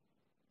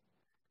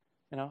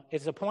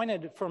 It's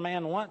appointed for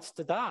man once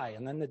to die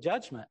and then the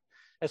judgment.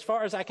 As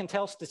far as I can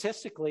tell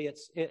statistically,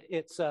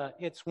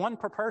 it's one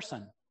per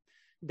person.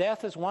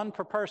 Death is one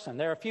per person.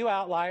 There are a few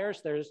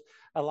outliers. There's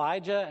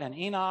Elijah and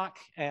Enoch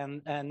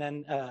and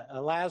then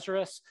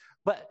Lazarus,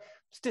 but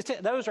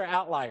those are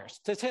outliers.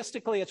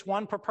 Statistically, it's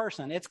one per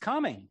person. It's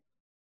coming.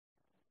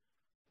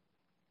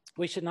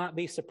 We should not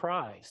be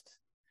surprised.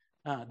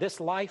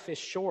 This life is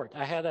short.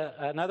 I had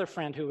another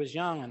friend who was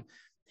young, and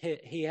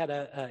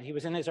he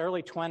was in his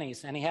early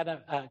 20s, and he had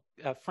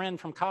a friend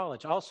from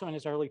college, also in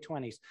his early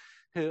 20s,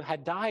 who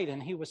had died,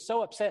 and he was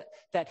so upset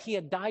that he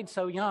had died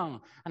so young.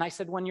 And I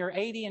said, when you're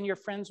 80 and your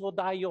friends will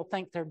die, you'll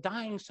think they're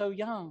dying so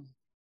young.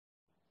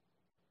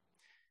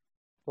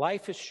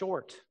 Life is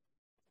short.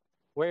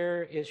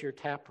 Where is your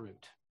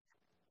taproot?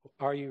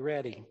 Are you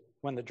ready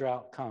when the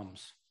drought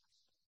comes?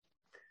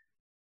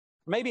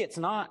 Maybe it's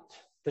not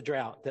the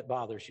drought that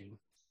bothers you.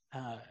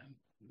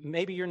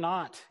 Maybe you're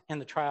not in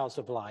the trials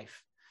of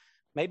life.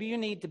 Maybe you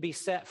need to be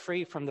set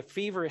free from the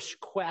feverish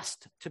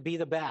quest to be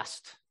the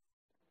best.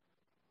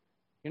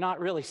 You're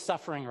not really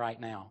suffering right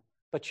now,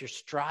 but you're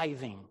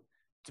striving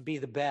to be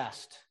the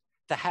best,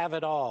 to have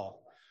it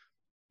all.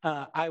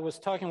 I was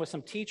talking with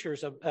some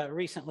teachers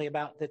recently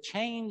about the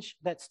change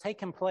that's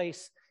taken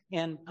place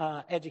in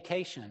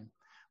education,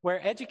 where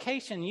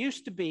education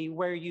used to be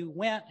where you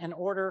went in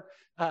order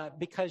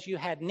because you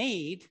had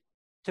need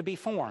to be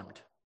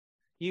formed.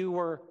 You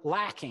were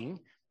lacking,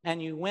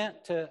 and you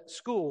went to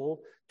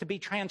school to be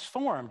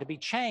transformed, to be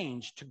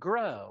changed, to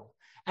grow.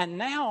 And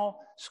now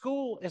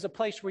school is a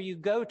place where you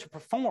go to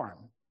perform.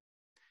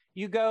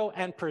 You go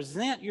and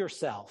present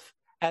yourself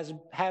as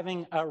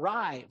having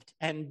arrived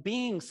and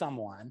being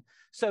someone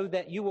so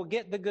that you will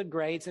get the good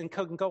grades and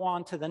can go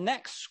on to the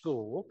next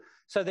school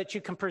so that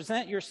you can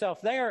present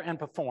yourself there and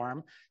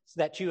perform so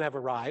that you have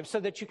arrived, so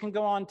that you can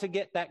go on to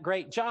get that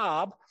great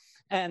job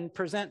and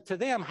present to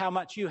them how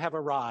much you have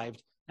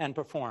arrived and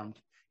performed.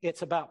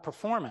 It's about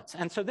performance.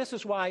 And so this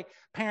is why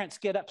parents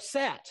get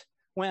upset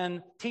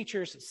when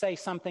teachers say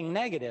something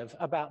negative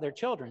about their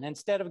children.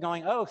 Instead of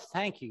going, oh,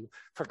 thank you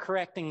for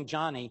correcting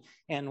Johnny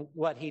in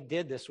what he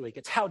did this week,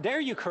 it's how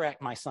dare you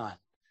correct my son?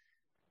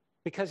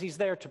 Because he's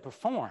there to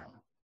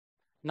perform,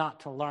 not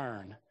to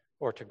learn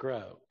or to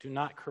grow. Do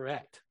not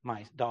correct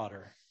my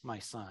daughter, my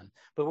son.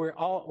 But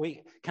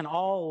we can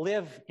all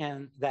live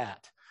in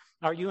that.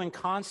 Are you in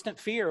constant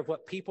fear of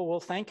what people will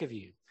think of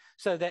you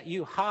so that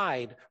you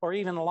hide or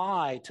even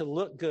lie to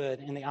look good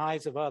in the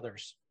eyes of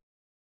others?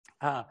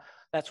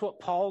 That's what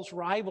Paul's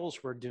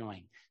rivals were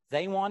doing.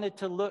 They wanted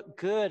to look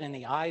good in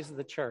the eyes of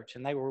the church,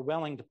 and they were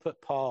willing to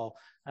put Paul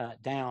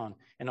down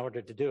in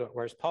order to do it.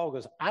 Whereas Paul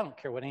goes, I don't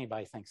care what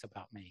anybody thinks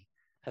about me,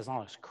 as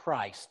long as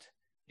Christ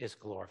is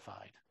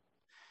glorified.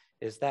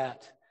 Is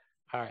that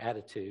our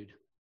attitude?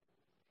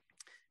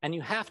 And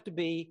you have to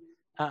be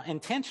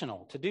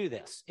intentional to do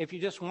this. If you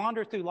just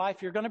wander through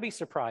life, you're going to be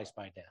surprised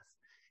by death.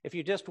 If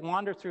you just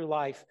wander through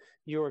life,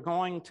 you are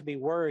going to be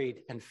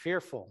worried and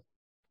fearful.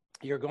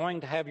 You're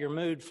going to have your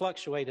mood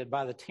fluctuated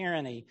by the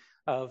tyranny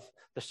of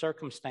the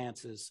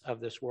circumstances of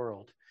this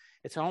world.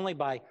 It's only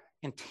by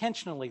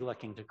intentionally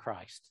looking to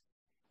Christ,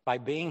 by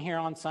being here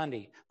on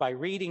Sunday, by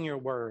reading your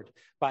word,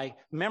 by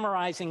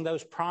memorizing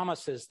those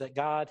promises that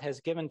God has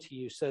given to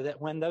you so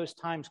that when those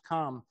times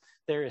come,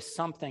 there is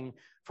something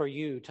for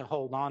you to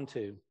hold on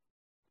to.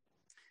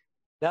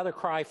 The other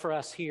cry for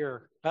us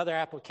here, other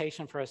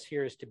application for us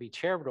here is to be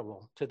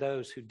charitable to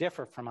those who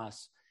differ from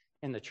us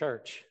in the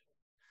church.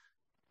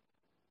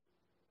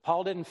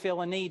 Paul didn't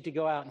feel a need to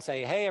go out and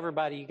say, hey,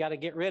 everybody, you got to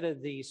get rid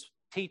of these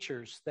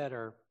teachers that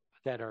are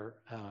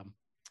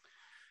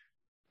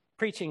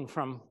preaching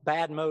from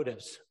bad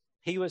motives.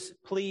 He was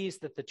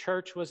pleased that the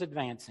church was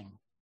advancing.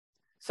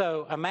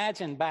 So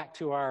imagine, back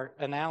to our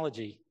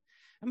analogy,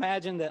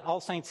 imagine that All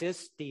Saints is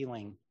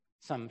stealing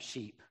some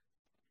sheep.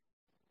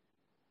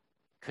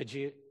 Could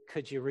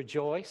you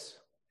rejoice?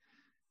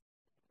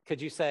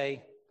 Could you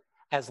say,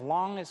 as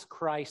long as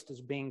Christ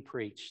is being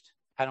preached,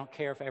 I don't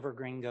care if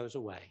Evergreen goes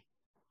away?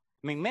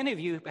 I mean, many of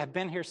you have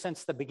been here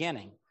since the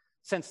beginning.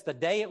 Since the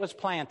day it was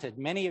planted,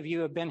 many of you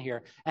have been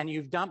here, and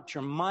you've dumped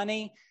your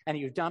money, and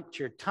you've dumped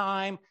your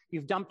time,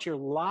 you've dumped your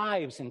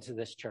lives into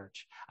this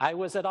church. I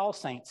was at All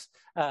Saints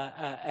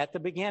at the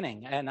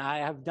beginning, and I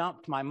have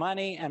dumped my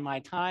money and my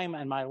time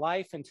and my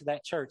life into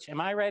that church. Am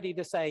I ready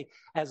to say,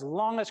 as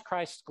long as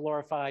Christ is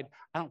glorified,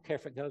 I don't care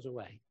if it goes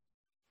away?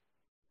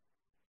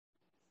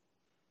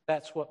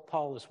 That's what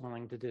Paul is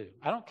willing to do.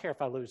 I don't care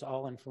if I lose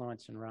all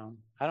influence in Rome.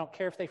 I don't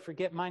care if they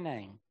forget my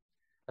name,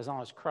 as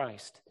long as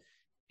Christ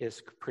is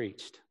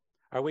preached.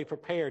 Are we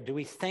prepared? Do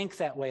we think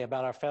that way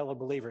about our fellow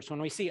believers? When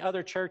we see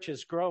other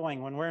churches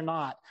growing when we're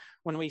not,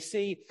 when we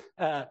see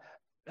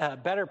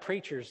better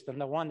preachers than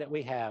the one that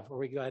we have, are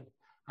we good?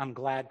 I'm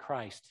glad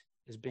Christ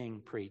is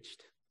being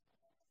preached.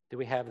 Do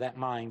we have that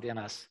mind in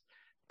us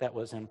that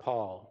was in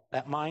Paul,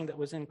 that mind that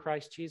was in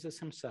Christ Jesus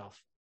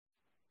himself?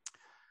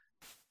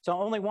 So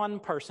only one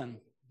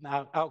person.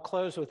 Now, I'll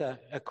close with a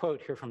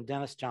quote here from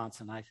Dennis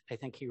Johnson. I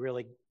think he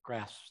really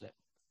grasps it.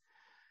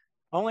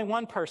 Only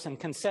one person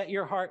can set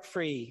your heart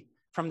free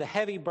from the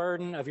heavy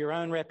burden of your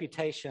own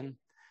reputation,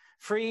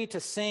 free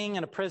to sing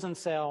in a prison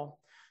cell,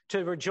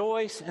 to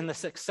rejoice in the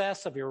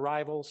success of your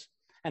rivals,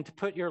 and to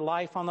put your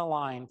life on the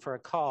line for a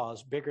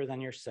cause bigger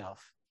than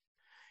yourself.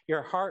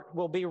 Your heart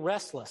will be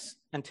restless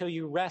until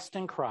you rest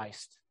in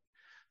Christ,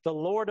 the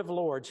Lord of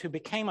Lords, who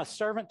became a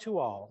servant to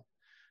all,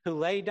 who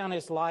laid down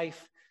his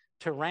life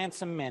to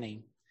ransom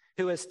many,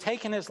 who has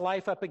taken his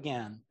life up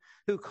again,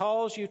 who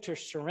calls you to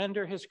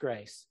surrender his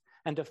grace,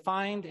 and to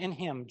find in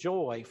him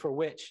joy for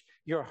which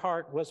your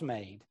heart was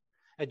made,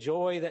 a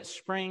joy that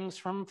springs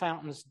from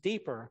fountains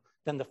deeper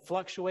than the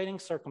fluctuating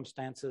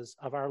circumstances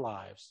of our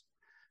lives,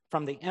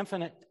 from the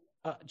infinite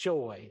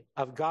joy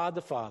of God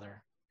the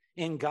Father,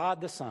 in God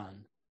the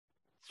Son,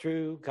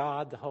 through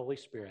God the Holy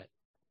Spirit.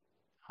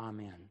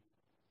 Amen.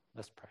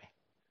 Let's pray.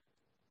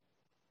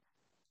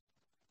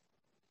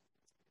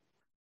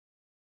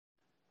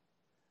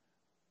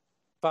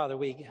 Father,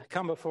 we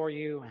come before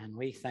you and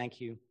we thank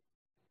you.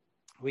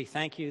 We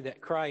thank you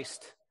that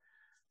Christ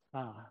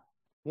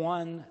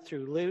won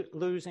through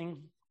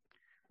losing.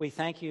 We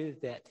thank you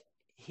that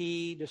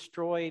he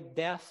destroyed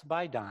death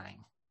by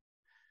dying.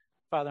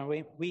 Father,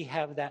 we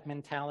have that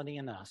mentality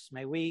in us.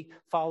 May we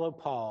follow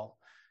Paul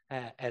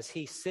as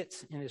he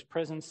sits in his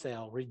prison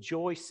cell,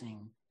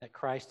 rejoicing that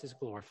Christ is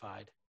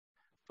glorified.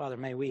 Father,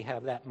 may we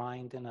have that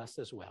mind in us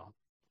as well.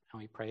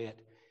 And we pray it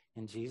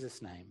in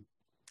Jesus' name.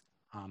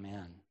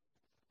 Amen.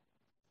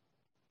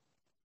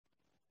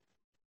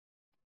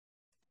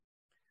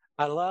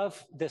 I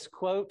love this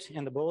quote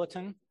in the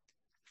bulletin.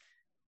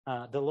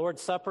 The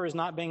Lord's Supper is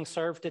not being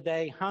served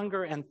today.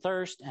 Hunger and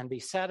thirst and be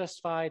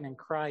satisfied in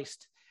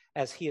Christ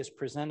as he is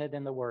presented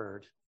in the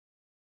Word.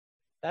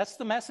 That's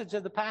the message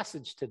of the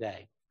passage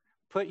today.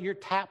 Put your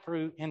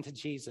taproot into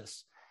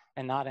Jesus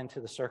and not into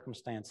the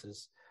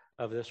circumstances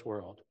of this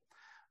world.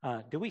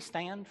 Do we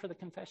stand for the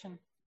confession?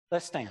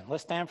 Let's stand.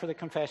 Let's stand for the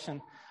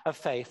confession of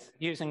faith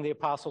using the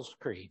Apostles'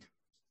 Creed.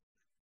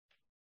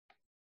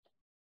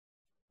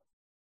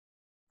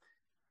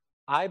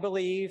 I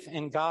believe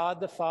in God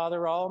the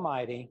Father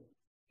Almighty,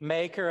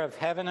 maker of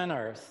heaven and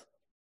earth.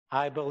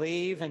 I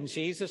believe in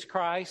Jesus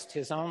Christ,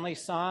 his only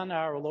Son,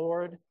 our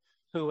Lord,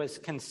 who was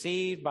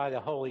conceived by the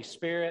Holy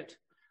Spirit,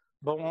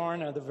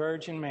 born of the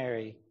Virgin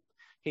Mary.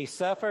 He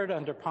suffered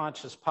under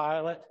Pontius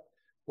Pilate,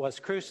 was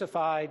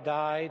crucified,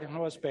 died, and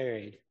was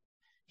buried.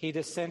 He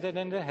descended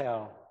into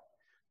hell.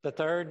 The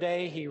third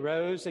day he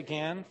rose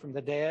again from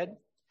the dead.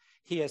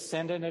 He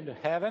ascended into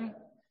heaven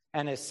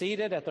and is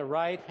seated at the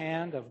right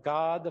hand of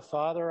God the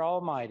Father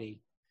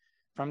Almighty.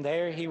 From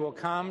there he will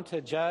come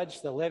to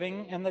judge the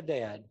living and the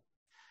dead.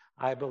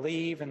 I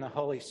believe in the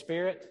Holy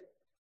Spirit,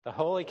 the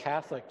Holy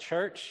Catholic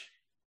Church,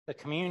 the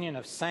communion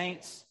of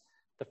saints,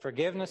 the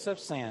forgiveness of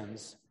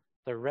sins,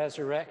 the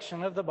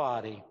resurrection of the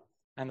body,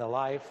 and the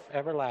life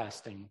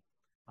everlasting.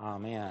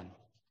 Amen.